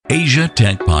Asia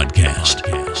Tech Podcast.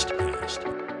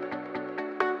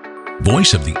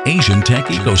 Voice of the Asian tech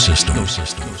ecosystem.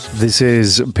 This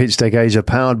is Pitch Deck Asia,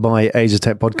 powered by Asia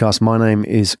Tech Podcast. My name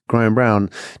is Graham Brown,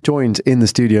 joined in the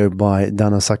studio by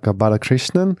Dana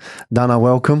Balakrishnan. Dana,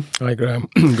 welcome. Hi, Graham.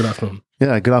 Good afternoon.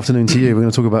 Yeah, good afternoon to you. We're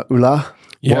going to talk about Ula,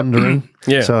 wandering.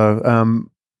 Yeah. So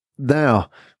now,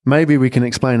 maybe we can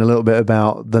explain a little bit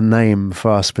about the name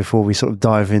first before we sort of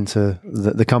dive into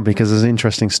the company, because there's an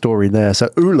interesting story there. So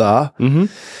Ula,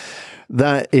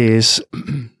 that is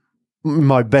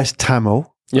my best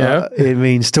Tamil. Yeah. It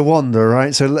means to wander,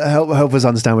 right? So help us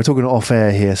understand. We're talking off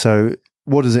air here. So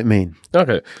what does it mean?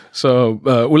 Okay. So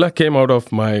Ula came out of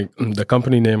the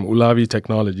company name Ulavi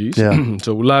Technologies. Yeah.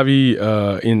 So Ulavi,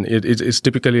 it's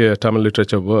typically a Tamil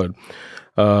literature word.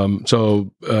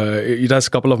 It has a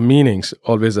couple of meanings.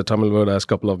 Always the Tamil word has a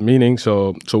couple of meanings.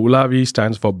 So Ulavi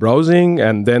stands for browsing,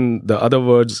 and then the other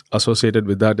words associated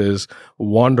with that is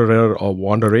wanderer or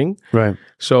wandering. Right.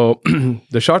 So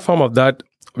the short form of that,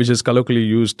 which is colloquially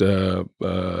used today,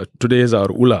 is our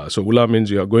Ula. So Ula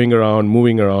means you are going around,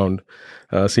 moving around,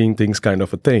 seeing things, kind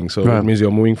of a thing. So it means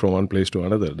you're moving from one place to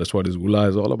another. That's what Ula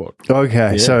is all about.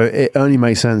 Okay. Yeah. So it only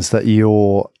makes sense that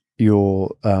your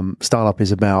startup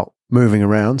is about moving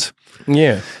around.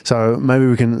 Yeah. So maybe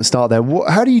we can start there.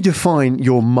 How do you define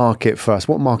your market first?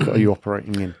 What market are you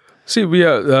operating in? See, we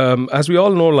are, as we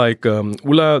all know,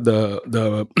 Ula,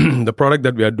 the product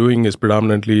that we are doing is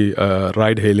predominantly a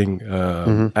ride-hailing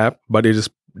app, but it is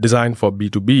designed for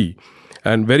B2B.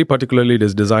 And very particularly, it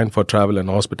is designed for travel and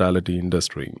hospitality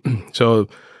industry. So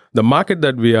the market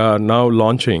that we are now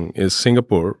launching is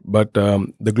Singapore, but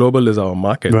the global is our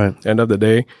market. Right. End of the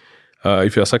day,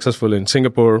 if you're successful in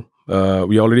Singapore,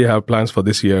 we already have plans for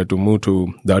this year to move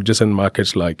to the adjacent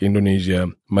markets like Indonesia,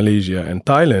 Malaysia, and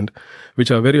Thailand,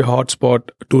 which are very hotspot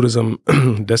tourism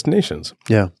destinations.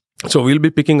 Yeah. So we'll be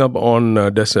picking up on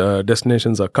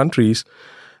destinations or countries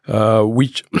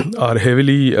which are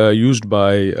heavily used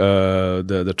by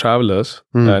the travelers,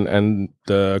 and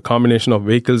the combination of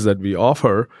vehicles that we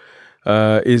offer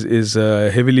is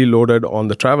heavily loaded on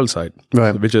the travel side,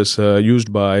 right, which is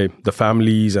used by the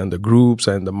families and the groups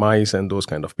and the mice and those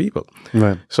kind of people.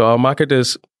 Right. So our market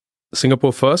is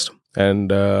Singapore first,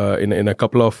 and in a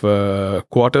couple of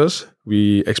quarters,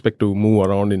 we expect to move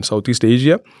around in Southeast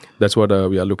Asia. That's what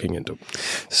we are looking into.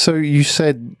 So you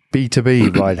said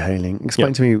B2B ride hailing.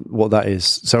 Explain to me what that is.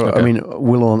 So, Okay. I mean,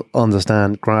 we'll all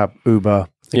understand Grab, Uber,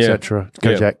 etc.,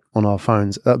 Gojek on our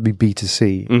phones. That would be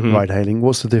B2C ride hailing.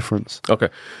 What's the difference? Okay.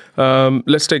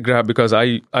 Let's take Grab, because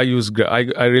I use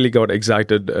Grab. I really got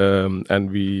excited, and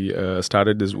we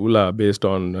started this Ula based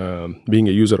on being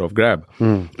a user of Grab.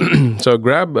 So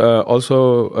Grab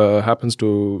also happens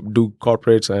to do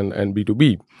corporates and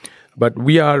B2B. But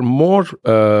we are more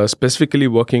specifically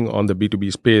working on the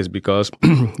B2B space, because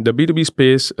the B2B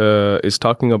space is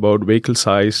talking about vehicle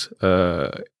size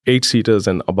 8-seaters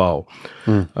and above.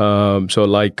 For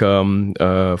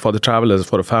the travelers,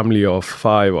 for a family of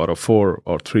 5 or a 4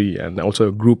 or 3, and also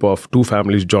a group of 2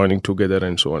 families joining together,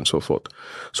 and so on and so forth.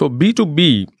 So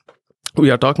B2B,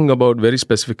 we are talking about very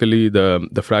specifically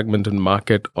the fragmented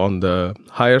market on the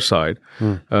higher side,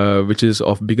 which is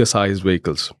of bigger size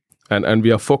vehicles. And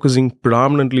we are focusing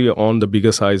predominantly on the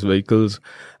bigger size vehicles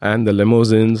and the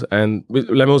limousines, and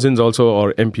limousines also,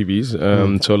 or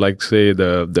MPVs. So like say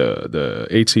the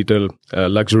 8-seater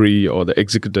luxury or the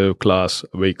executive class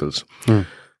vehicles.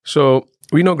 So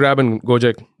we know Grab and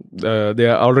Gojek, they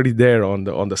are already there on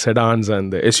the sedans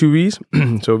and the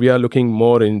SUVs. So we are looking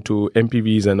more into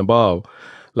MPVs and above,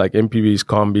 like MPVs,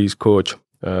 combis, coach,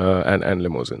 and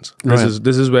limousines.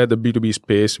 This is where the B2B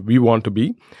space we want to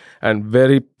be, and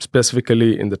very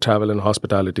specifically in the travel and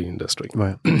hospitality industry.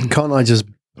 Right. Can't I just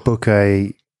book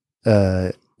an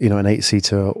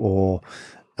 8-seater or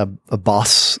a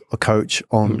bus, a coach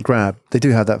on Grab? They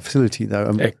do have that facility though.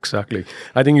 Exactly.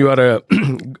 I think you are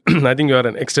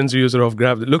an extensive user of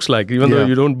Grab. It looks like, even though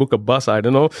you don't book a bus, I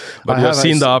don't know, but you have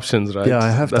seen the options, right? Yeah, I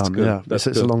have That's done. good. Yeah, That's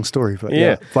it's a long story, but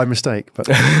by mistake.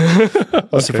 But I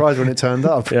was surprised when it turned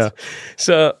up. Yeah.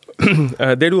 So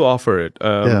they do offer it.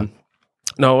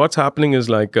 Now, what's happening is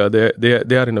they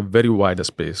are in a very wider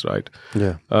space, right?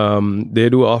 Yeah. They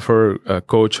do offer a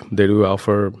coach. They do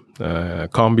offer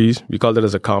combis. We call that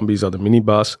as a combis or the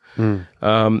minibus.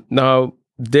 Now,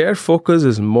 their focus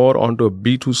is more onto a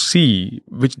B2C,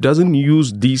 which doesn't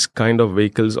use these kind of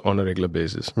vehicles on a regular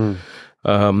basis.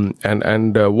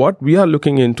 What we are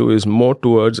looking into is more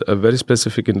towards a very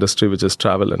specific industry, which is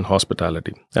travel and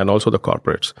hospitality, and also the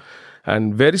corporates.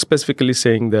 And very specifically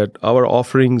saying that our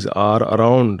offerings are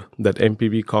around that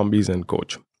MPV, combis, and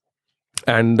coach.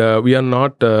 And we are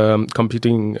not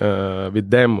competing with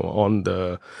them on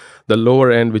the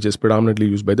lower end, which is predominantly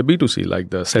used by the B2C, like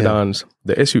the sedans,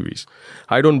 the SUVs.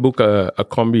 I don't book a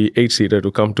Combi 8-seater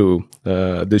to come to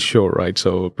this show, right?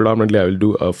 So predominantly I will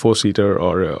do a 4-seater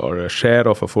or a share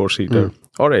of a 4-seater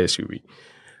or a SUV.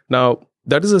 Now,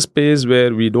 that is a space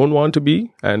where we don't want to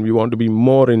be, and we want to be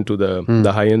more into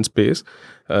the high-end space,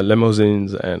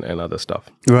 limousines and other stuff.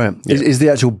 Right. Yeah. Is the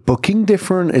actual booking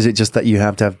different? Is it just that you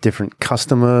have to have different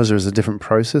customers, or is a different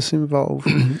process involved?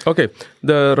 Okay.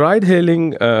 The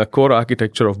ride-hailing core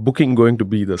architecture of booking going to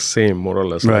be the same, more or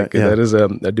less. Right, like there is a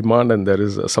demand and there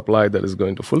is a supply that is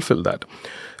going to fulfill that.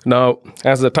 Now,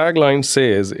 as the tagline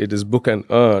says, it is book and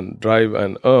earn, drive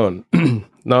and earn.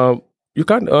 Now, you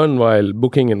can't earn while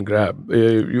booking in Grab.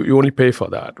 You only pay for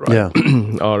that, right?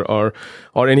 Yeah.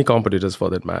 or any competitors for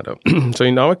that matter. So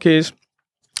in our case,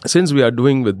 since we are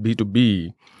doing with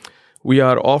B2B, we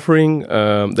are offering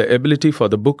the ability for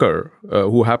the booker,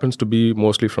 who happens to be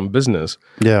mostly from business,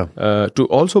 to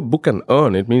also book and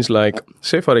earn. It means like,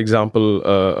 say, for example,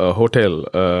 a hotel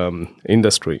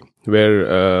industry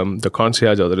where the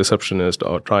concierge or the receptionist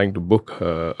are trying to book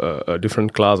a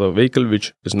different class of vehicle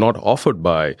which is not offered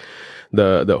by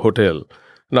the hotel.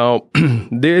 Now,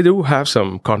 they do have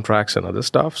some contracts and other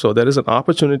stuff. So there is an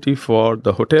opportunity for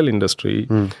the hotel industry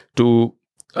to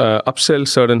upsell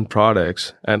certain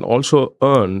products and also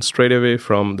earn straight away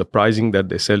from the pricing that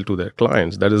they sell to their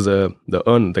clients. That is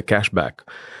the cash back.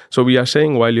 So we are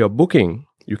saying while you're booking,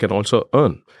 you can also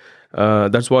earn.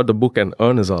 That's what the book and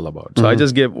earn is all about. So I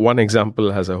just gave one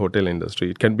example as a hotel industry.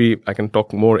 It can be, I can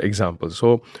talk more examples.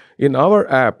 So in our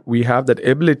app, we have that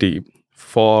ability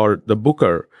for the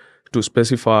booker to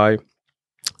specify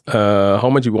how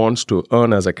much he wants to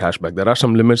earn as a cashback. There are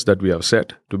some limits that we have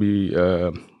set to be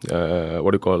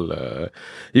equitable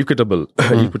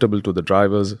to the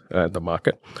drivers and the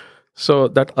market. So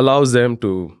that allows them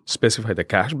to specify the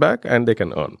cashback and they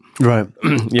can earn. Right.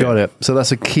 Got it. So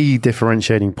that's a key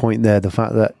differentiating point there, the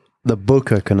fact that the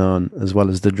booker can earn as well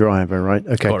as the driver, right?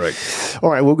 Okay. Correct. All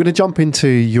right. We're going to jump into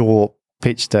your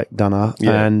pitch deck, Dana.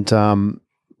 Yeah. And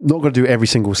not going to do every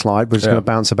single slide. We're just going to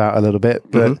bounce about a little bit.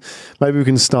 But maybe we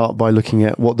can start by looking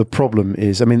at what the problem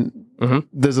is. I mean,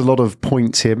 there's a lot of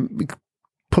points here.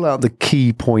 Pull out the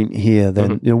key point here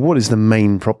then. You know, what is the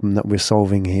main problem that we're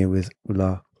solving here with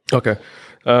Oola? Okay.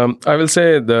 I will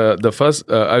say the first,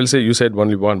 I will say you said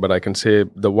only one, but I can say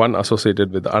the one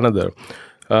associated with another.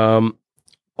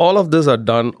 All of this are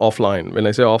done offline. When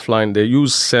I say offline, they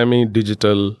use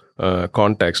semi-digital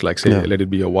context, like say, let it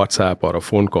be a WhatsApp or a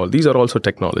phone call. These are also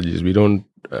technologies. We don't,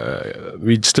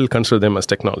 we still consider them as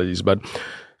technologies. But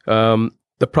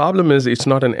the problem is it's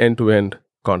not an end-to-end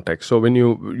context. So when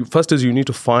you first is you need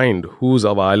to find who's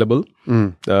available.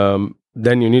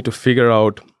 Then you need to figure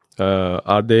out,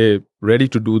 are they ready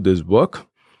to do this work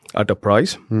at a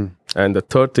price? And the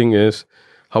third thing is,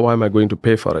 how am I going to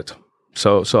pay for it?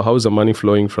 So how is the money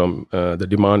flowing from the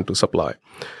demand to supply?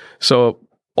 So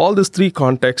all these three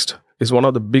contexts is one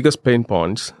of the biggest pain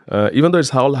points, even though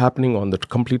it's all happening on the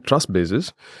complete trust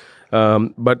basis.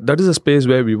 But that is a space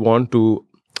where we want to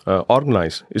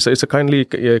organize. It's a currently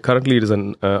it is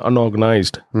an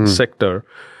unorganized sector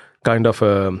kind of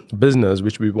a business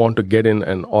which we want to get in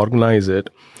and organize it,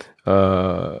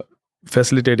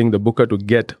 facilitating the booker to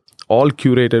get all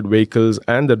curated vehicles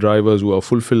and the drivers who have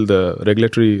fulfilled the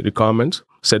regulatory requirements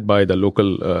set by the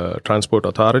local transport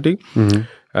authority.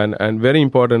 And very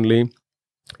importantly,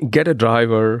 get a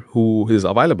driver who is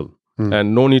available.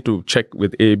 And no need to check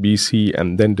with A, B, C,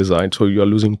 and then decide. So you are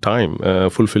losing time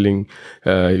fulfilling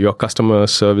your customer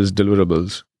service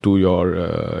deliverables to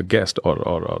your guest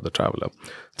or the traveler.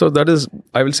 So that is,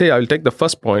 I will say, I will take the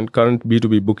first point, current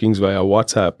B2B bookings via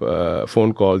WhatsApp,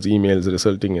 phone calls, emails,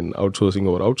 resulting in outsourcing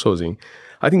over outsourcing.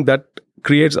 I think that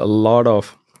creates a lot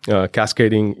of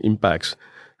cascading impacts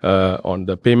on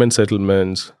the payment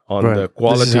settlements, on the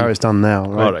quality. This is how it's done now,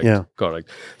 right? Correct, yeah. Correct.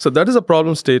 So that is a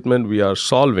problem statement we are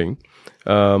solving,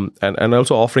 and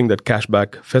also offering that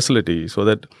cashback facility so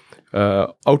that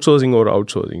outsourcing or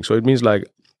outsourcing. So it means like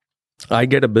I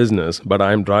get a business, but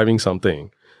I'm driving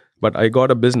something, but I got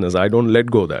a business. I don't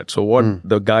let go of that. So what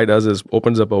the guy does is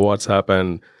opens up a WhatsApp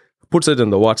and puts it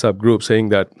in the WhatsApp group saying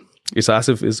that it's as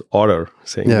if his order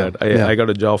saying that I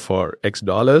got a job for X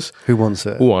dollars. Who wants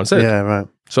it? Who wants it? Yeah, right.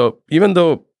 So even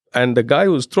though and the guy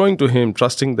who's throwing to him,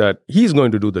 trusting that he's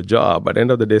going to do the job, but at the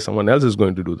end of the day, someone else is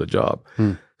going to do the job.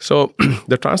 So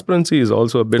the transparency is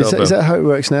also a bit Is that how it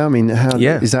works now? I mean,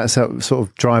 is that sort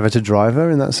of driver to driver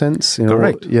in that sense?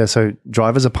 Correct. Yeah, so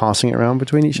drivers are passing it around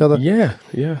between each other? Yeah.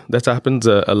 That happens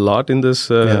a lot in this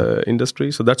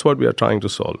industry. So that's what we are trying to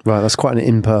solve. Right, that's quite an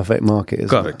imperfect market,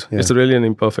 isn't it? Correct. It's really an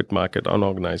imperfect market,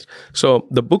 unorganized. So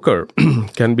the booker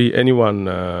can be anyone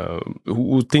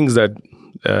who thinks that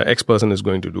X person is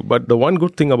going to do. But the one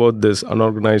good thing about this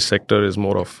unorganized sector is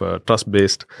more of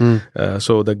trust-based.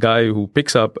 So the guy who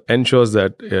picks up ensures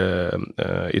that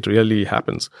it really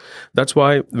happens. That's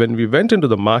why when we went into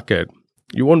the market,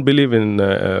 you won't believe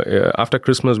after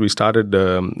Christmas, we started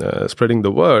spreading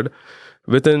the word.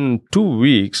 Within 2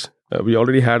 weeks, we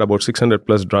already had about 600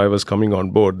 plus drivers coming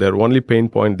on board. Their only pain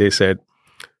point, they said,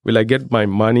 will I get my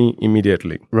money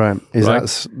immediately? Right. Is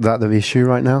that the issue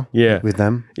right now? Yeah. With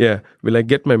them? Yeah. Will I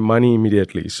get my money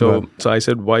immediately? So I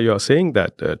said, why you are saying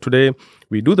that? Today,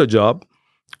 we do the job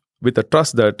with the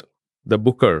trust that the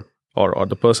booker or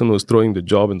the person who's throwing the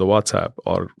job in the WhatsApp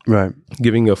or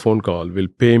giving a phone call will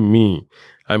pay me.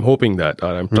 I'm hoping that,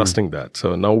 or I'm trusting that.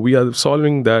 So now we are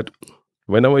solving that.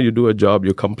 Whenever you do a job,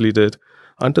 you complete it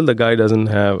until the guy doesn't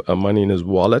have money in his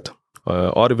wallet.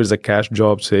 Or if it's a cash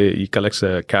job, say he collects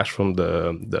cash from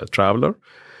the traveler,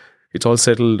 it's all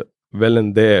settled well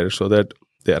in there so that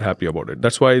they are happy about it.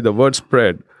 That's why the word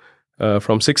spread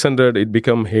from 600, it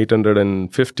become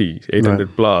 850,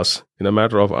 800 plus in a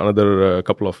matter of another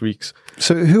couple of weeks.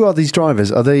 So who are these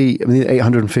drivers? Are they,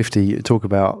 850 you talk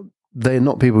about, they're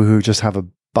not people who just have a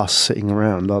bus sitting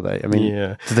around, are they?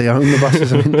 Do they own the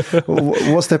buses?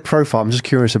 What's their profile? I'm just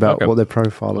curious about what their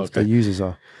profile of their users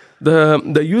are.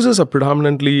 The users are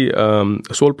predominantly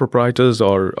sole proprietors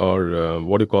or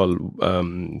what you call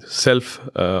self.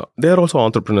 They are also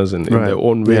entrepreneurs in their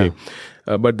own way,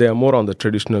 but they are more on the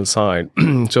traditional side.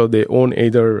 So they own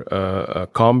either a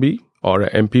Combi or a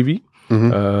MPV.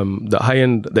 The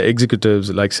high-end, the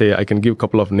executives, like say, I can give a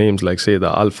couple of names, like say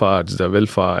the Alphas, the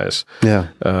Wilfas,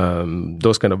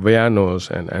 those kind of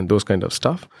Vianos and those kind of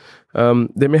stuff.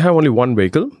 They may have only one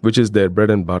vehicle, which is their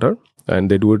bread and butter,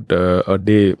 and they do it a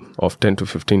day of 10 to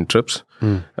 15 trips.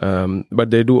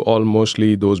 But they do all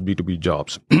mostly those B2B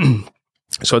jobs.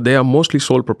 So they are mostly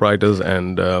sole proprietors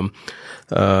and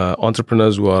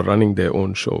entrepreneurs who are running their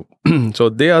own show. So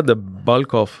they are the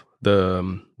bulk of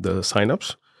the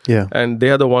signups. Yeah. And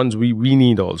they are the ones we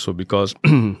need also, because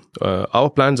our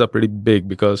plans are pretty big,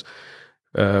 because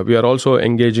we are also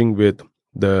engaging with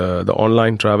the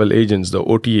online travel agents, the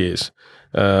OTAs,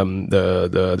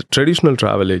 the traditional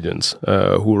travel agents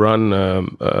who run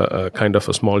a kind of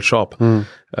a small shop,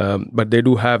 but they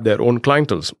do have their own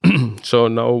clienteles. So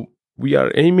now we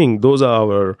are aiming, those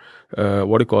are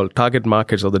our target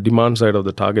markets, or the demand side of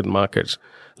the target markets,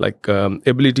 like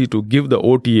ability to give the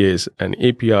OTAs an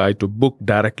API to book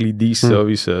directly these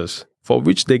services, for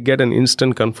which they get an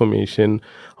instant confirmation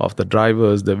of the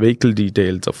drivers, the vehicle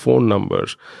details, the phone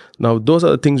numbers. Now, those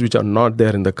are the things which are not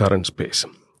there in the current space.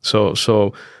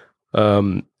 So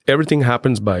everything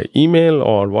happens by email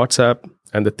or WhatsApp,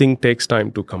 and the thing takes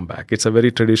time to come back. It's a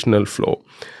very traditional flow.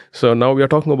 So now we are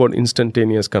talking about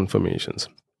instantaneous confirmations.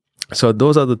 So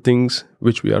those are the things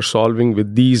which we are solving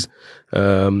with these,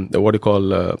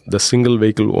 the single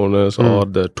vehicle owners or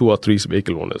the 2 or 3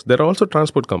 vehicle owners. There are also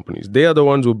transport companies. They are the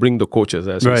ones who bring the coaches,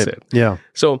 as you said. Yeah.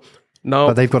 So now,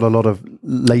 but they've got a lot of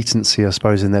latency, I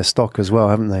suppose, in their stock as well,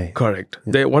 haven't they? Correct.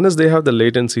 One is they have the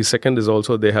latency. Second is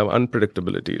also they have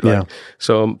unpredictability. Right? Yeah.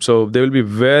 So they will be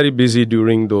very busy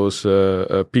during those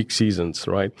peak seasons,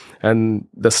 right? And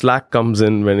the slack comes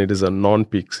in when it is a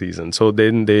non-peak season. So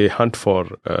then they hunt for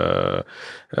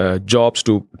jobs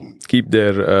to keep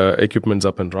their equipments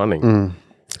up and running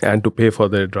and to pay for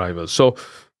their drivers. So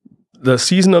there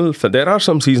are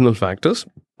some seasonal factors,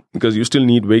 because you still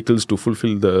need vehicles to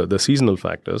fulfill the seasonal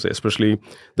factors, especially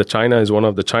China,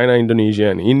 Indonesia,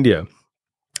 and India.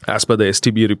 As per the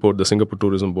STB report, the Singapore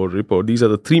Tourism Board report, these are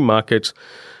the 3 markets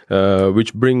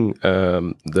which bring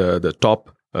the top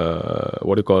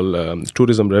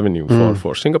tourism revenue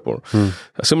for Singapore.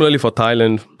 Similarly, for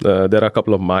Thailand, there are a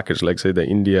couple of markets, like say the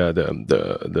India,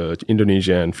 the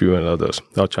Indonesia, and few and others,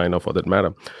 or China for that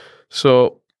matter.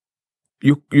 So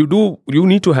you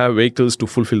need to have vehicles to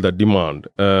fulfill the demand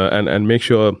and make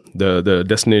sure the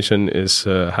destination is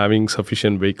having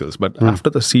sufficient vehicles. But after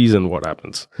the season, what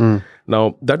happens?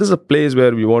 Now, that is a place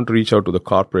where we want to reach out to the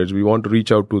corporates. We want to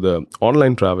reach out to the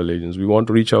online travel agents. We want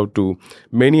to reach out to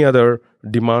many other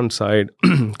demand side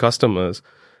customers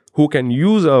who can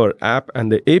use our app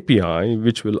and the API,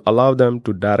 which will allow them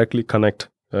to directly connect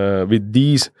with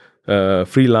these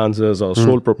freelancers or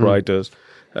sole proprietors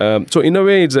So in a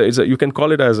way, you can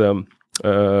call it as a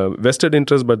vested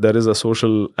interest, but there is a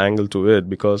social angle to it,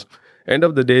 because end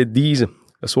of the day, these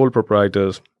sole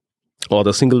proprietors or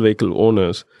the single vehicle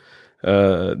owners,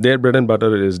 their bread and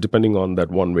butter is depending on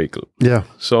that one vehicle. Yeah.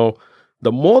 So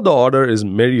the more the order is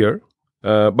merrier,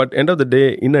 but end of the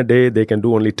day, in a day, they can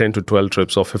do only 10 to 12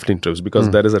 trips or 15 trips,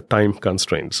 because there is a time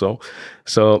constraint. So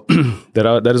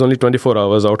there is only 24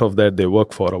 hours. Out of that, they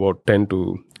work for about 10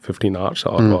 to 15 hours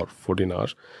or 14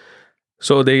 hours.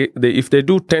 So they if they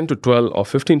do 10 to 12 or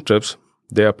 15 trips,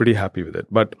 they are pretty happy with it.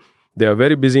 But they are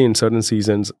very busy in certain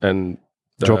seasons and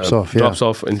drops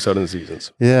off in certain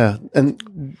seasons. Yeah. And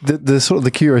the sort of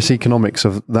the curious economics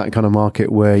of that kind of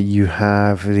market, where you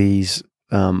have these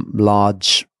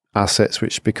large assets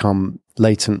which become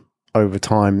latent over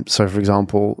time. So, for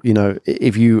example,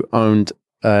 if you owned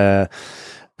an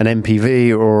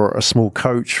MPV or a small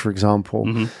coach, for example,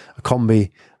 a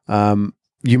combi,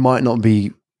 you might not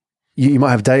be. You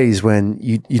might have days when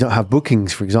you don't have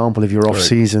bookings, for example, if you're off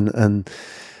season. And,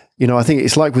 I think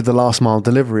it's like with the last mile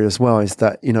delivery as well, is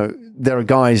that, there are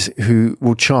guys who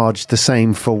will charge the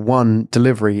same for one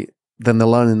delivery than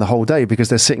they'll earn in the whole day, because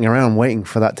they're sitting around waiting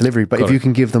for that delivery. But if you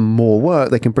can give them more work,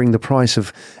 they can bring the price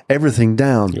of everything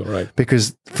down. You're right.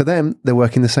 Because for them, they're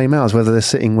working the same hours, whether they're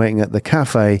sitting waiting at the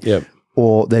cafe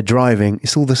or they're driving,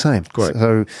 it's all the same. Correct.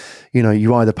 So,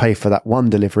 you either pay for that one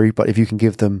delivery, but if you can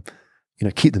give them,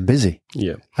 keep them busy.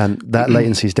 Yeah. And that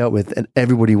latency is dealt with, and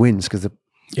everybody wins because the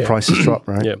prices drop,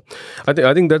 right? Yeah.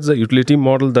 I think that's the utility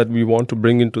model that we want to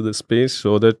bring into the space,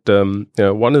 so that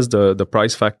one is the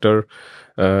price factor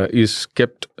is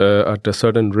kept at a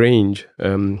certain range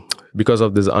because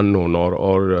of this unknown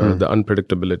or the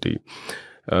unpredictability.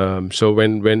 So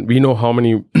when we know how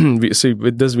many,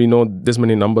 with this we know this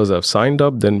many numbers have signed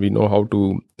up, then we know how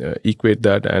to equate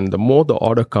that. And the more the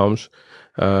order comes,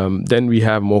 then we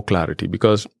have more clarity,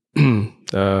 because let's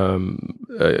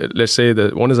say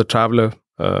that one is a traveler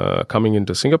coming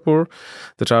into Singapore.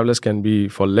 The travelers can be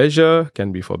for leisure,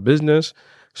 can be for business.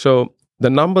 So the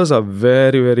numbers are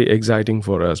very, very exciting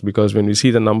for us, because when we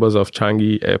see the numbers of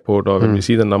Changi Airport or when we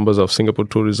see the numbers of Singapore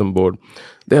Tourism Board,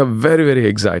 they are very, very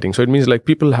exciting. So it means like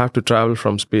people have to travel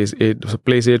from place A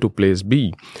to place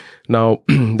B. Now,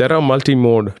 there are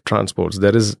multi-mode transports.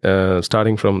 There is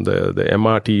starting from the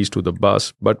MRTs to the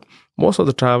bus, but most of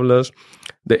the travelers,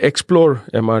 they explore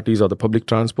MRTs or the public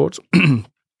transports.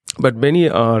 But many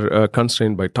are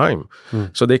constrained by time.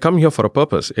 So they come here for a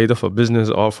purpose, either for business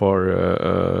or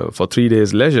for 3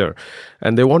 days leisure.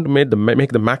 And they want to make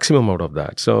the maximum out of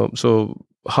that. So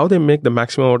how they make the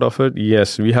maximum out of it?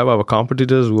 Yes, we have our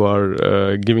competitors who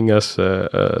are giving us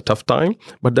a tough time,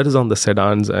 but that is on the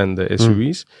sedans and the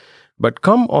SUVs. But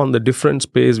come on the different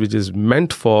space, which is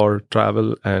meant for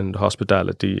travel and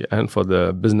hospitality and for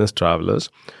the business travelers.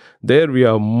 There we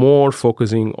are more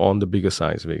focusing on the bigger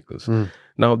size vehicles.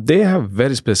 Now, they have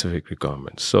very specific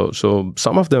requirements. So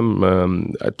some of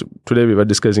them, today we were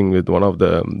discussing with one of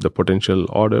the potential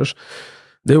orders,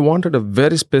 they wanted a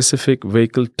very specific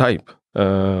vehicle type.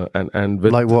 And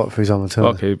with, like what, for example?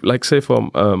 Okay, like say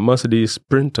for Mercedes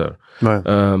Sprinter,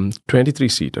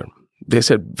 23-seater. They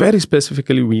said very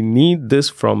specifically, we need this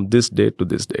from this date to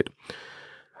this date.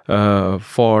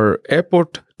 For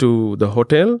airport to the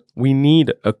hotel, we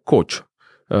need a coach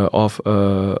of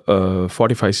a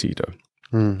 45-seater.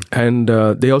 And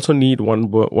they also need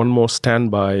one more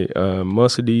standby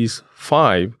Mercedes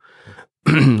 5,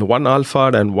 one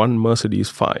Alphard and one Mercedes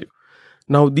 5.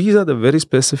 Now, these are the very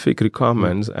specific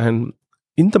requirements, and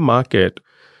in the market,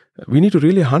 we need to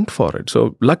really hunt for it.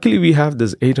 So luckily, we have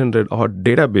this 800-odd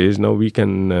database. Now we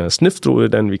can sniff through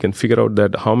it and we can figure out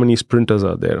that how many Sprinters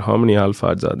are there, how many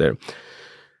Alphards are there.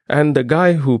 And the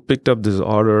guy who picked up this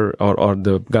order, or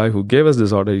the guy who gave us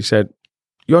this order, he said,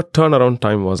 your turnaround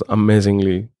time was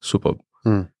amazingly superb.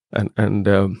 And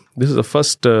this is the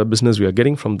first business we are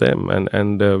getting from them,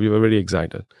 and we were very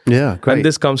excited. Yeah, great. And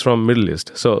this comes from Middle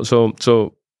East. So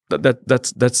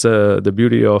that's the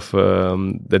beauty of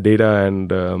the data and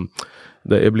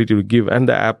the ability to give, and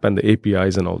the app and the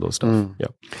APIs and all those stuff. Yeah.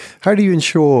 How do you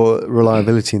ensure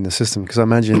reliability in the system? Because I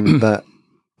imagine that,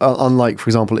 unlike, for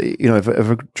example, if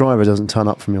a driver doesn't turn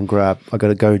up for me on Grab, I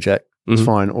go to Gojek. It's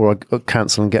fine, or I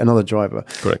cancel and get another driver.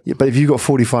 Correct. But if you've got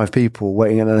 45 people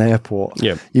waiting at an airport,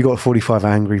 you've got 45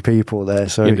 angry people there.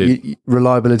 So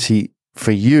reliability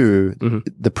for you,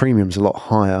 the premium's a lot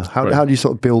higher. How do you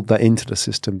sort of build that into the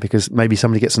system? Because maybe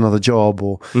somebody gets another job,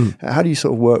 or how do you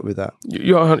sort of work with that?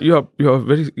 You're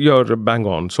bang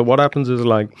on. So what happens is,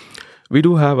 like, we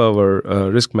do have our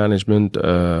risk management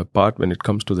part when it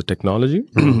comes to the technology.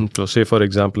 So say, for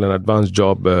example, an advanced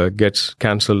job gets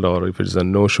cancelled, or if it's a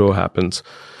no-show happens,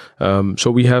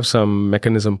 So we have some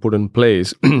mechanism put in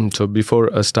place. So before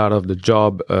a start of the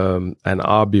job, an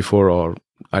hour before, or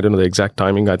I don't know the exact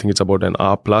timing, I think it's about an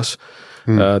hour plus,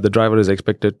 the driver is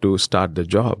expected to start the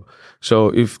job. So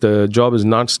if the job is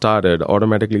not started,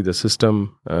 automatically the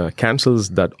system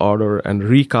cancels that order and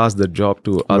recasts the job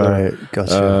to other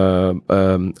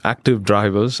active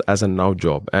drivers as a now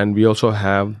job. And we also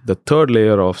have the third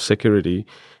layer of security.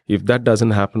 If that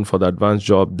doesn't happen for the advanced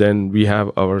job, then we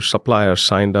have our suppliers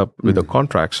signed up with the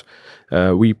contracts.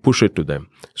 We push it to them.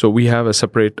 So we have a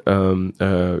separate,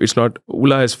 it's not,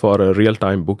 ULA is for a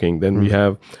real-time booking. Then we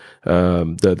have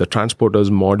the transporters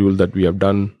module that we have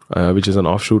done, which is an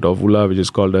offshoot of ULA, which is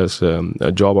called as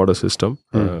a job order system.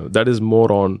 That is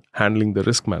more on handling the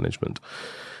risk management.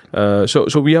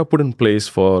 So we have put in place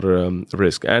for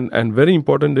risk. And very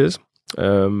important is,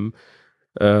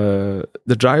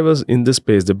 the drivers in this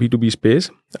space, the B2B space,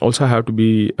 also have to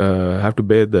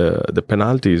bear the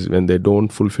penalties when they don't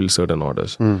fulfill certain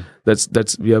orders.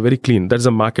 That's we are very clean. That's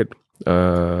a market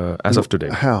as of today.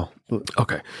 How?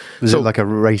 Okay. Is it like a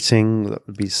rating that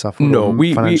would be suffered? No,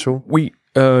 financial?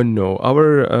 No.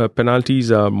 Our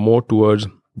penalties are more towards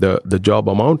the job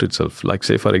amount itself. Like,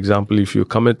 say, for example, if you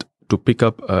commit to pick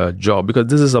up a job, because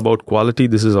this is about quality,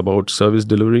 this is about service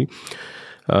delivery.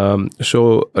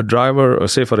 So a driver, or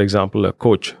say for example, a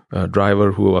coach, a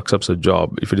driver who accepts a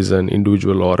job, if it is an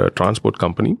individual or a transport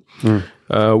company,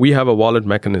 we have a wallet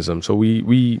mechanism. So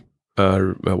we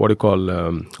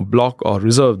block or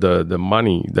reserve the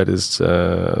money that is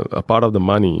a part of the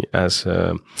money as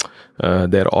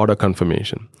their order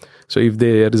confirmation. So if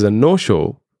there is a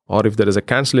no-show, or if there is a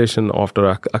cancellation after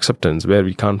acceptance where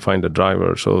we can't find a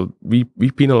driver, so we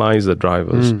penalize the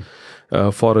drivers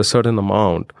for a certain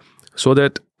amount, so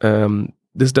that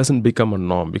this doesn't become a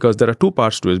norm. Because there are two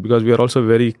parts to it. Because we are also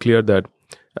very clear that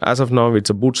as of now it's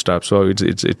a bootstrap, so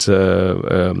it's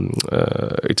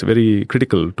very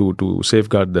critical to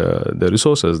safeguard the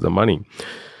resources, the money.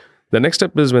 The next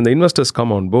step is when the investors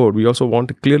come on board, we also want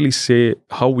to clearly say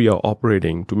how we are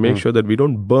operating to make sure that we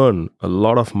don't burn a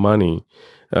lot of money,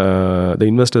 the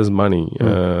investors' money,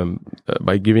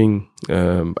 by giving.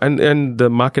 And the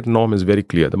market norm is very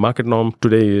clear. The market norm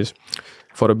today is,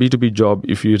 for a B2B job,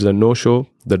 if it's a no-show,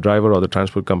 the driver or the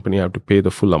transport company have to pay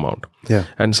the full amount. Yeah.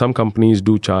 And some companies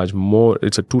do charge more.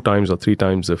 It's a 2 times or 3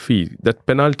 times the fee. That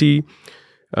penalty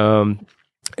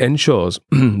ensures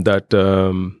that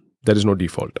there is no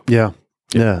default. Yeah,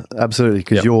 absolutely.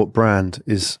 Because your brand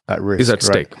is at risk. Is at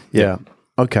stake. Yeah.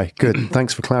 Okay, good.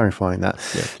 Thanks for clarifying that.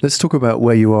 Yeah. Let's talk about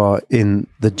where you are in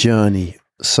the journey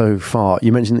so far.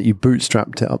 You mentioned that you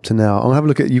bootstrapped it up to now. I'll have a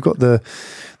look at,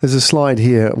 there's a slide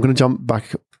here. I'm going to jump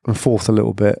back and forth a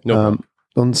little bit.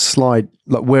 On slide,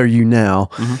 like, where are you now?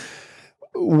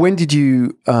 When did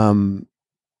you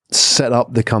set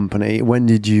up the company? When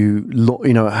did you,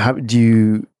 how do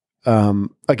you,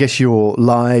 I guess you're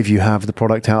live, you have the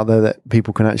product out there that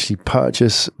people can actually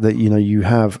purchase, that, you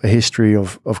have a history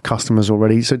of customers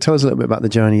already. So tell us a little bit about the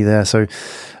journey there. So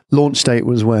launch date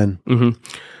was when?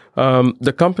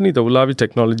 The company, the Ulavi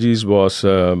Technologies, was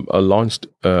launched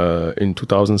in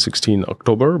 2016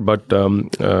 October, but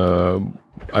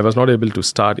I was not able to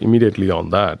start immediately on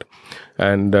that.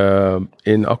 And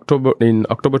in October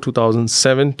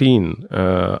 2017,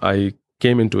 I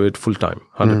came into it full time,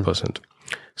 100%.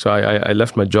 So I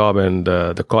left my job, and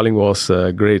the calling was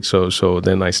great. So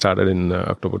then I started in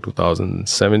October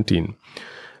 2017.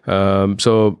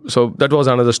 So that was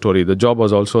another story. The job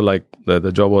was also like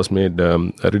the job was made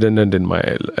redundant in my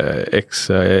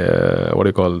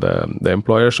the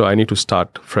employer. So I need to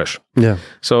start fresh. Yeah.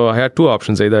 So I had two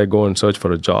options: either I go and search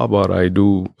for a job, or I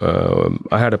do.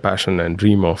 I had a passion and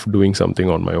dream of doing something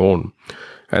on my own.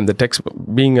 And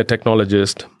being a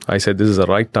technologist, I said this is the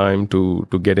right time to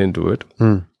get into it.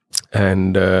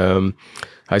 And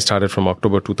I started from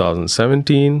October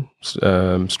 2017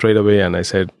 straight away, and I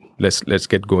said, let's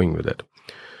get going with it.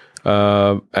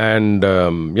 From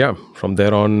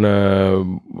there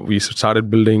on, we started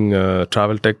building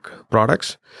travel tech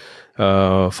products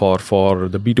for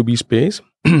the B2B space.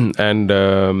 and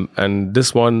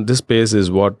this space is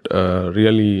what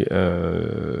really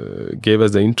gave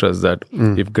us the interest that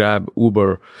if Grab,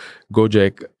 Uber,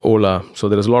 Gojek, Ola, so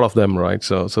there is a lot of them, right?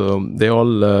 So they all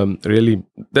really,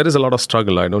 there is a lot of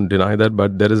struggle, I don't deny that,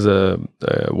 but there is a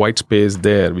white space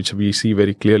there which we see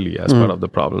very clearly as part of the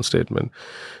problem statement.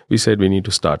 We said we need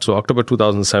to start. So October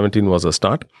 2017 was a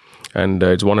start, and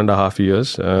it's 1.5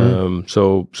 years.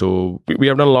 So we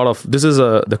have done a lot of, this is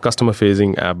the customer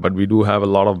facing app, but we do have a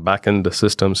lot of backend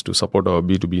systems to support our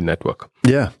B2B network.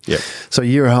 Yeah. So 1.5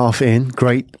 years in,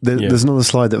 great. There's another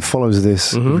slide that follows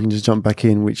this. We can just jump back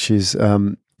in, which is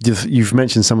you've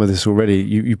mentioned some of this already.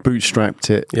 You bootstrapped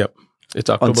it. Yep. It's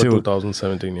October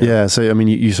 2017. Yeah. So, I mean,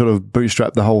 you sort of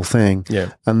bootstrapped the whole thing.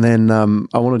 Yeah. And then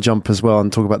I want to jump as well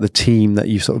and talk about the team that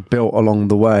you sort of built along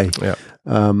the way. Yeah.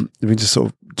 We can just sort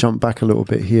of jump back a little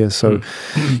bit here. So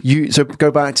so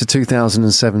go back to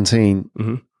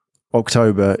 2017,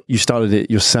 October, you started it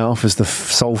yourself as the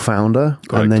sole founder.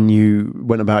 Correct. And then you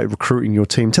went about recruiting your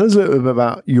team. Tell us a little bit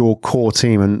about your core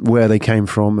team and where they came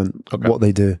from and what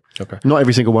they do. Okay. Not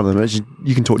every single one of them.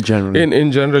 You can talk generally.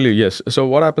 In generally, yes. So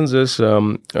what happens is,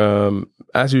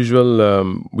 as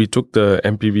usual, we took the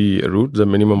MPV route, the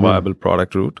minimum viable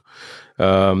product route.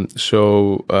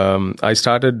 I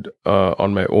started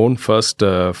on my own first,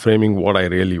 framing what I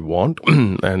really want,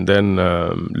 and then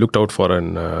looked out for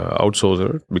an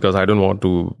outsourcer because I don't want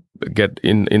to get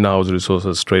in-house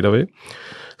resources straight away.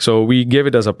 So we gave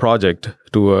it as a project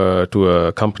to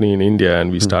a company in India,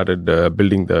 and we started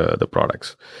building the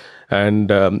products. And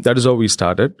that is how we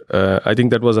started. I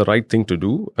think that was the right thing to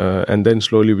do. And then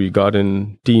slowly we got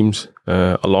in teams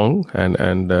along, and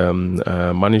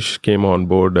Manish came on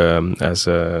board as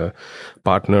a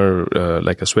partner,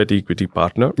 like a sweat equity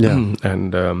partner. Yeah.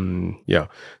 And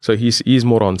so he's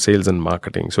more on sales and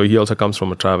marketing. So he also comes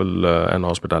from a travel and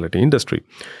hospitality industry.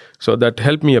 So that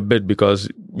helped me a bit because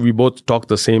we both talk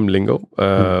the same lingo,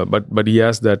 but he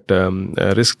has that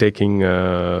risk-taking,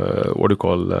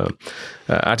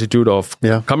 attitude of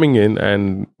coming in,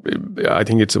 and I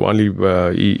think it's only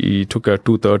he took a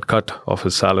 2/3 cut of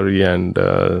his salary and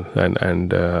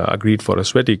agreed for a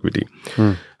sweat equity.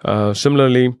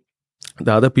 Similarly,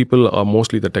 the other people are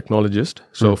mostly the technologists.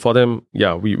 So for them,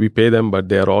 we pay them, but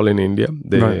they are all in India.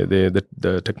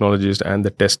 The technologists and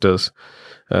the testers.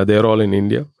 They are all in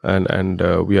India, and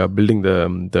we are building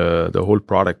the whole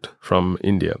product from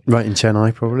India. Right, in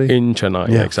Chennai, probably. In Chennai,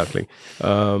 yeah, exactly.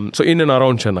 So in and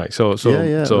around Chennai. So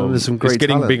there's some great it's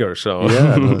getting talent. bigger. So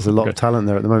there's a lot of talent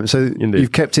there at the moment. So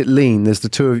you've kept it lean. There's the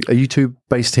two. Are you two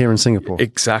based here in Singapore?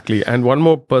 Exactly. And one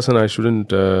more person I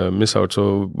shouldn't miss out.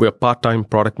 So we're part-time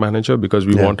product manager because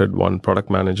we wanted one product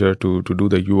manager to do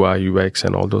the UI, UX,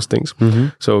 and all those things.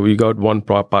 So we got one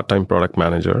part-time product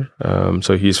manager.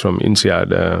 So he's from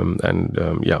INSEAD.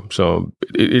 So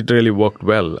it really worked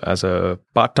well as a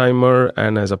part-timer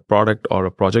and as a product or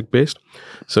a project-based.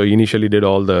 So he initially did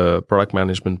all the product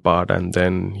management part, and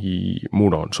then he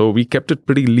moved on. So we kept it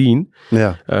pretty lean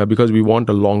because we want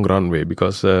a long runway,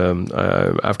 because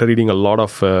after reading a lot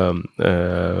of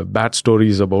bad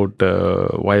stories about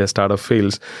why a startup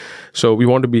fails, so we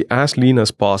want to be as lean as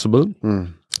possible.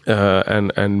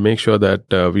 And make sure that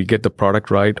we get the product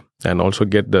right, and also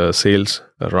get the sales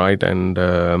right, and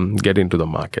get into the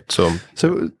market.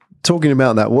 So talking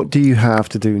about that, what do you have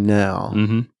to do now?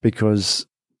 Because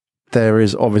there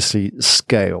is obviously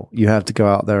scale. You have to go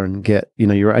out there and get,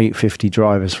 your 850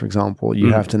 drivers, for example.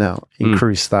 You have to now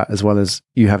increase that, as well as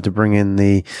you have to bring in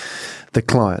the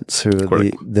clients who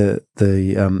are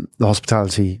the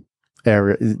hospitality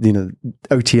area,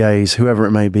 OTAs, whoever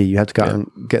it may be. You have to go out and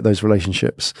get those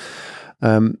relationships.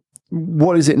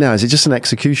 What is it now? Is it just an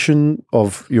execution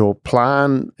of your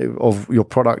plan, of your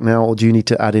product now, or do you need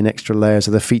to add in extra layers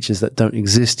of the features that don't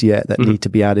exist yet that need to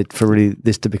be added for really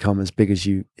this to become as big as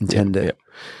you intend it?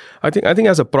 I think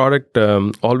as a product,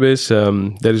 always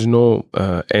there is no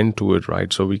end to it,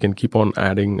 right? So we can keep on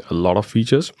adding a lot of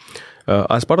features.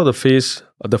 As part of the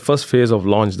first phase of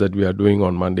launch that we are doing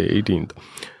on Monday 18th,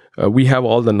 we have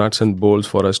all the nuts and bolts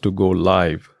for us to go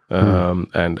live, and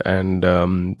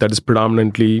that is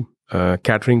predominantly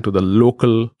catering to the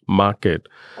local market,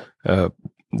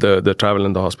 the travel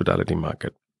and the hospitality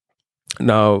market.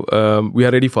 Now we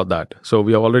are ready for that. So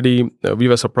we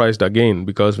were surprised again,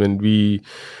 because when we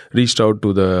reached out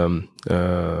to the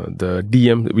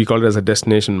DM, we call it as a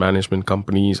destination management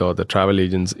companies or the travel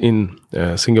agents in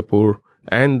Singapore,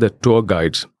 and the tour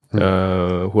guides who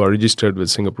are registered with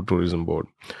Singapore Tourism Board.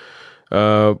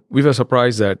 We were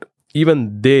surprised that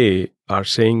even they are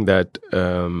saying that,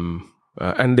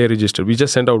 and they registered. We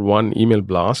just sent out one email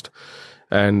blast,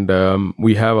 and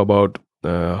we have about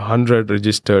 100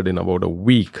 registered in about a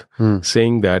week,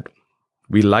 saying that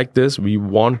we like this. We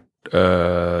want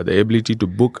the ability to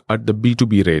book at the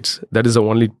B2B rates. That is the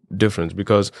only difference,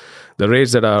 because the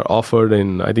rates that are offered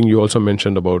I think you also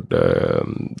mentioned about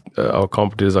our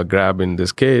competitors are Grab in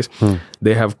this case.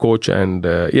 They have coach, and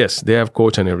yes, they have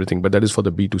coach and everything, but that is for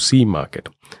the B2C market.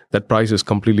 That price is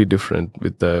completely different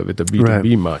with the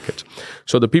B2B market.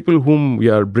 So the people whom we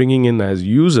are bringing in as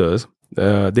users,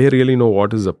 they really know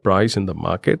what is the price in the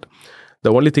market.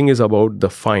 The only thing is about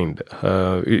the find.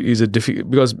 Is it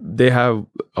difficult because they have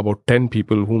about 10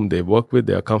 people whom they work with,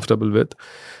 they are comfortable with,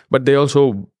 but they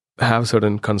also have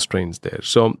certain constraints there.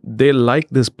 So they like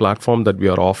this platform that we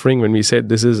are offering. When we said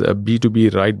this is a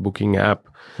B2B ride booking app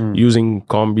using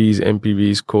Combis,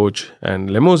 MPVs, Coach,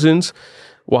 and limousines,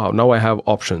 wow, now I have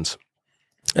options.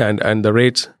 And the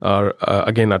rates are,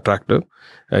 again, attractive.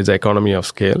 It's economy of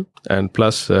scale. And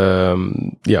plus,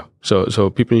 so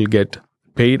people get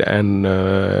paid and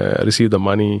receive the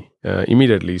money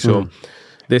immediately. So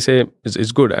they say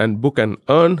it's good, and book and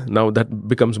earn. Now that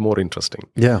becomes more interesting.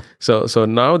 Yeah. So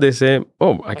now they say,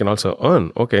 oh, I can also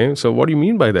earn. Okay. So what do you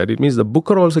mean by that? It means the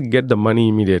booker also get the money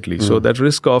immediately. So that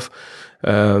risk of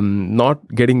not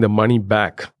getting the money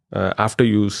back after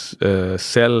you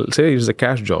sell, say it's a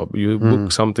cash job, you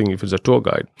book something, if it's a tour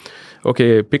guide.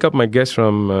 Okay, pick up my guest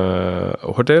from a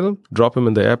hotel, drop him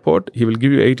in the airport. He will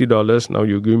give you $80. Now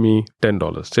you give me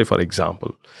 $10, say for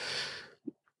example.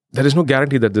 There is no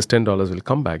guarantee that this $10 will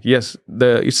come back. Yes,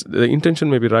 the intention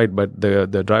may be right, but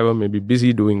the driver may be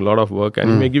busy doing a lot of work, and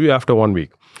he may give you after 1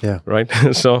 week. Yeah. Right.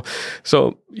 So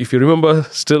if you remember,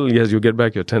 still yes, you get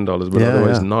back your $10, but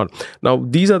otherwise not. Now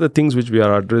these are the things which we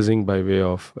are addressing by way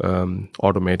of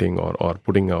automating or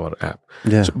putting our app.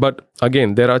 Yeah. But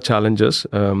again, there are challenges.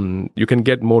 You can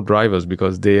get more drivers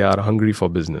because they are hungry for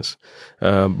business.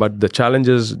 But the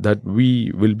challenges that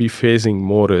we will be facing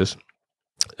more is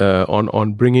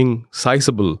on bringing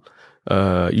sizable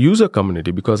user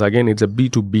community, because again it's a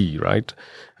B2B, right?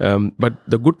 But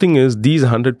the good thing is these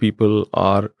 100 people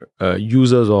are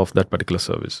users of that particular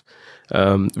service.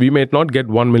 We may not get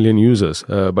 1 million users,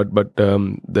 but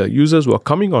the users who are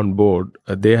coming on board,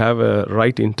 they have a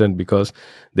right intent because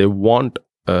they want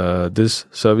this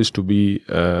service to be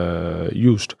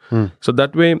used. So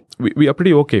that way we are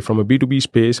pretty okay from a B2B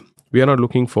space. We are not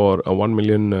looking for a 1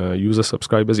 million user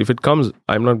subscribers. If it comes,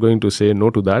 I'm not going to say no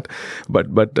to that.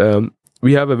 But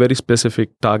we have a very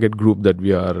specific target group that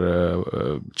we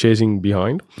are chasing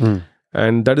behind.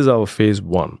 And that is our phase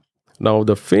 1. Now,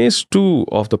 the phase 2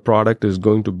 of the product is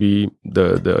going to be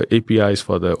the APIs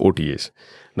for the OTAs.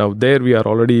 Now, there we are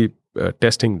already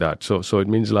testing that. So it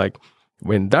means like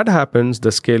when that happens,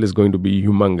 the scale is going to be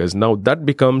humongous. Now, that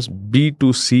becomes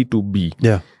B2C2B.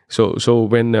 Yeah. So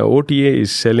when OTA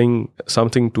is selling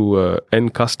something to an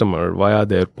end customer via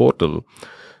their portal,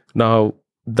 now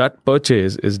that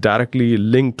purchase is directly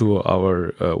linked to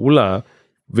our ULA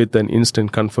with an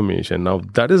instant confirmation. Now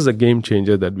that is a game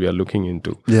changer that we are looking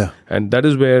into. Yeah. And that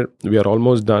is where we are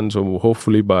almost done. So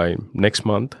hopefully by next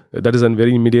month, that is a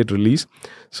very immediate release.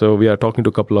 So we are talking to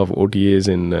a couple of OTAs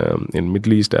in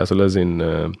Middle East as well as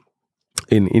in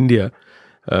India.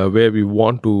 Where we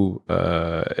want to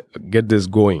get this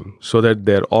going so that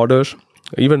their orders,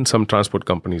 even some transport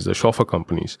companies, the chauffeur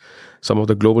companies, some of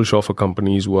the global chauffeur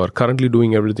companies who are currently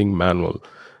doing everything manual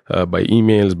by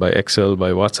emails, by Excel, by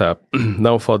WhatsApp.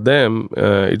 Now for them,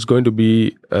 it's going to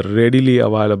be a readily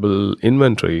available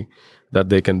inventory that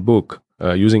they can book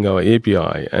using our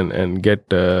API and get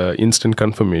instant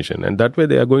confirmation. And that way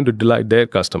they are going to delight their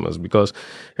customers, because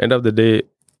end of the day,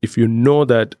 if you know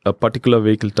that a particular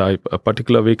vehicle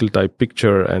type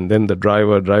picture, and then the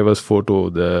driver's photo,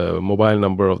 the mobile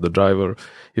number of the driver,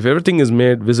 if everything is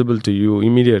made visible to you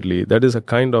immediately, that is a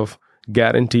kind of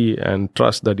guarantee and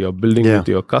trust that you're building with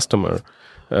your customer,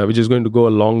 which is going to go a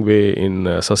long way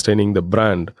in sustaining the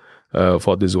brand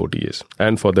for these OTAs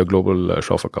and for the global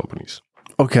chauffeur companies.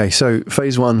 Okay, so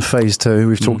phase 1, phase 2,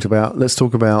 we've talked about. Let's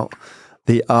talk about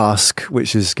the ask,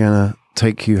 which is going to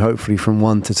take you hopefully from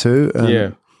 1 to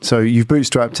 2. So you've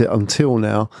bootstrapped it until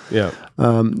now. Yeah.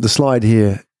 The slide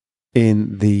here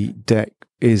in the deck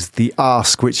is the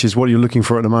ask, which is what you're looking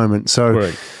for at the moment.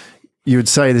 So you would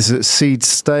say this is at seed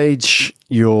stage.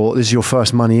 This is your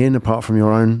first money in, apart from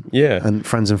your own and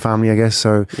friends and family, I guess.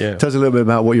 So tell us a little bit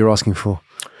about what you're asking for.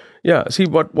 Yeah, see,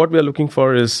 what we are looking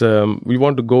for is we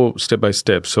want to go step by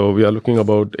step. So we are looking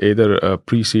about either a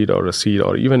pre-seed or a seed,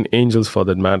 or even angels for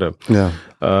that matter. Yeah.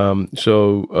 And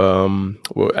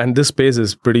this space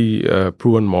is pretty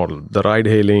proven model. The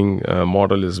ride-hailing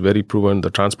model is very proven.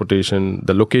 The transportation,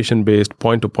 the location-based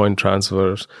point-to-point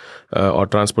transfers or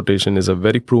transportation is a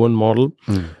very proven model.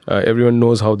 Everyone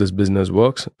knows how this business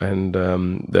works, and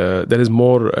there is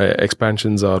more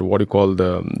expansions, or what you call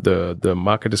the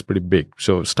market is pretty big.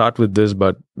 So start with this,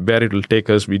 but where it will take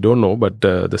us, we don't know. But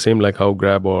the same like how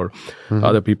Grab or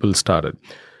other people started.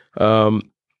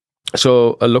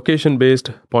 So a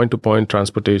location-based point-to-point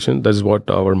transportation, that is what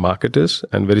our market is.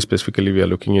 And very specifically, we are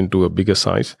looking into a bigger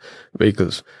size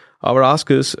vehicles. Our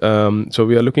ask is, so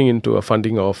we are looking into a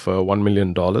funding of $1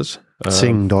 million.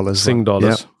 Sing dollars.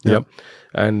 Yep.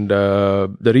 And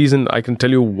the reason I can tell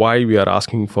you why we are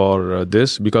asking for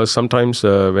this, because sometimes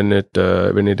when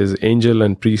it is angel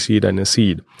and pre-seed and a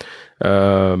seed,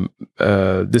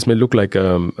 the this may look like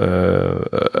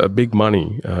a big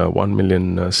money, 1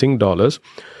 million Sing dollars.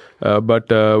 But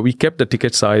we kept the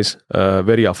ticket size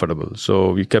very affordable.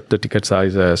 So we kept the ticket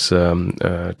size as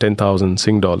 10,000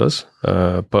 Sing dollars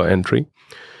per entry.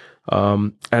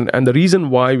 And the reason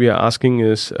why we are asking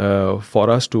is for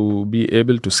us to be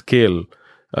able to scale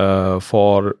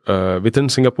for within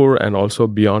Singapore and also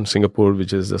beyond Singapore,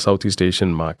 which is the Southeast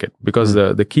Asian market. Because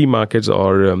the key markets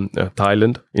are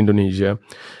Thailand, Indonesia,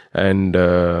 and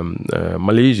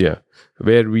Malaysia,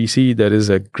 where we see there is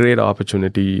a great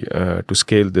opportunity to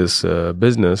scale this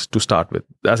business to start with.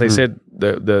 As I said,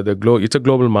 it's a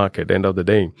global market end of the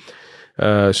day.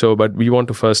 But we want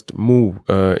to first move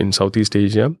in Southeast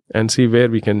Asia and see where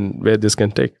this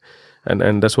can take.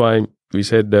 And that's why we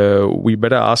said we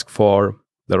better ask for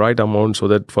the right amount so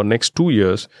that for next 2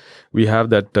 years, we have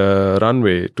that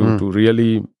runway to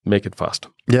really make it fast.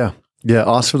 Yeah. Yeah,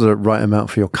 ask for the right amount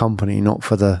for your company, not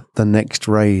for the next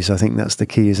raise. I think that's the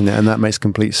key, isn't it? And that makes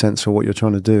complete sense for what you're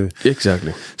trying to do.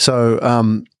 Exactly. So,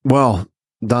 well,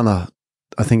 Dana,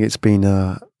 I think it's been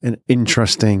an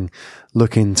interesting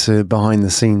look into behind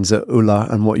the scenes at Ula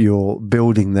and what you're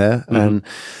building there, and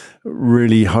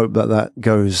really hope that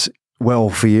goes well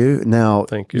for you. Now,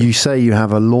 thank you. You say you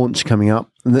have a launch coming up.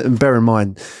 And bear in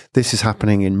mind, this is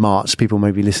happening in March. People may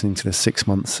be listening to this 6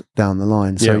 months down the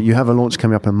line. So you have a launch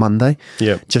coming up on Monday,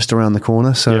 just around the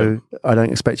corner. So I don't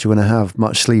expect you're going to have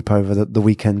much sleep over the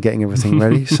weekend getting everything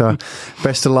ready. So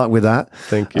best of luck with that.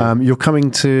 Thank you. You're coming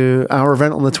to our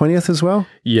event on the 20th as well?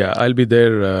 Yeah, I'll be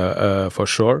there for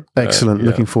sure. Excellent.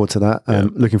 Looking forward to that.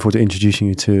 Looking forward to introducing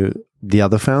you to the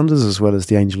other founders as well as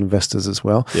the angel investors as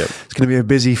well. It's going to be a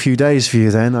busy few days for you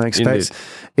then, I expect. Indeed.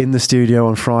 In the studio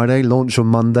on Friday, launch on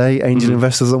Monday, angel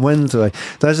investors on Wednesday.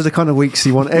 Those are the kind of weeks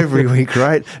you want every week,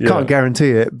 right? Can't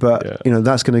guarantee it, but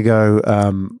that's going to go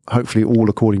hopefully all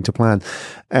according to plan.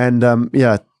 And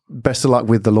best of luck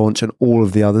with the launch and all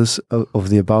of the others of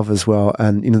the above as well,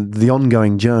 and the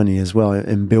ongoing journey as well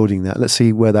in building that. Let's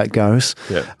see where that goes,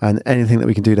 and anything that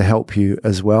we can do to help you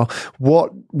as well.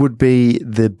 What would be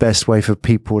the best way for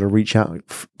people to reach out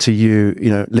to you?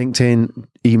 LinkedIn,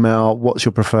 email. What's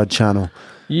your preferred channel?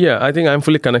 Yeah, I think I'm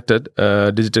fully connected,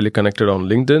 digitally connected on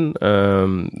LinkedIn.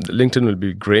 LinkedIn will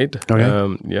be great.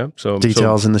 Okay. So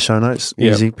details in the show notes.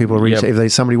 Easy. People reach out.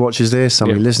 If somebody watches this,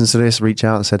 somebody listens to this, reach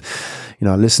out and said,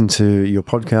 I listened to your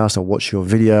podcast, or watched your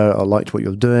video, I liked what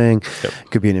you're doing.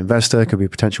 It could be an investor, it could be a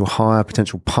potential hire,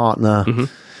 potential partner,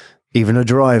 even a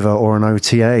driver or an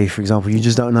OTA, for example. You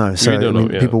just don't know. So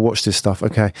people watch this stuff.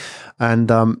 Okay. And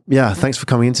thanks for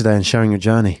coming in today and sharing your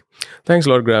journey. Thanks a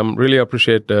lot, Graham. Really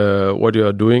appreciate what you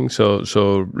are doing.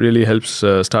 So really helps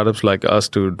startups like us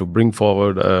to bring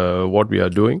forward what we are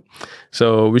doing.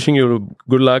 So wishing you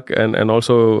good luck, and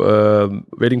also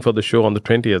waiting for the show on the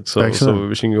 20th. So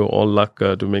wishing you all luck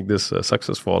to make this a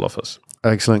success for all of us.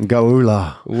 Excellent. Go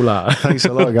Ula. Ula. Thanks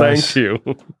a lot, guys. Thank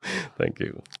you. Thank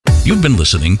you. You've been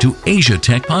listening to Asia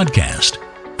Tech Podcast.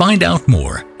 Find out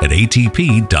more at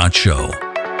atp.show.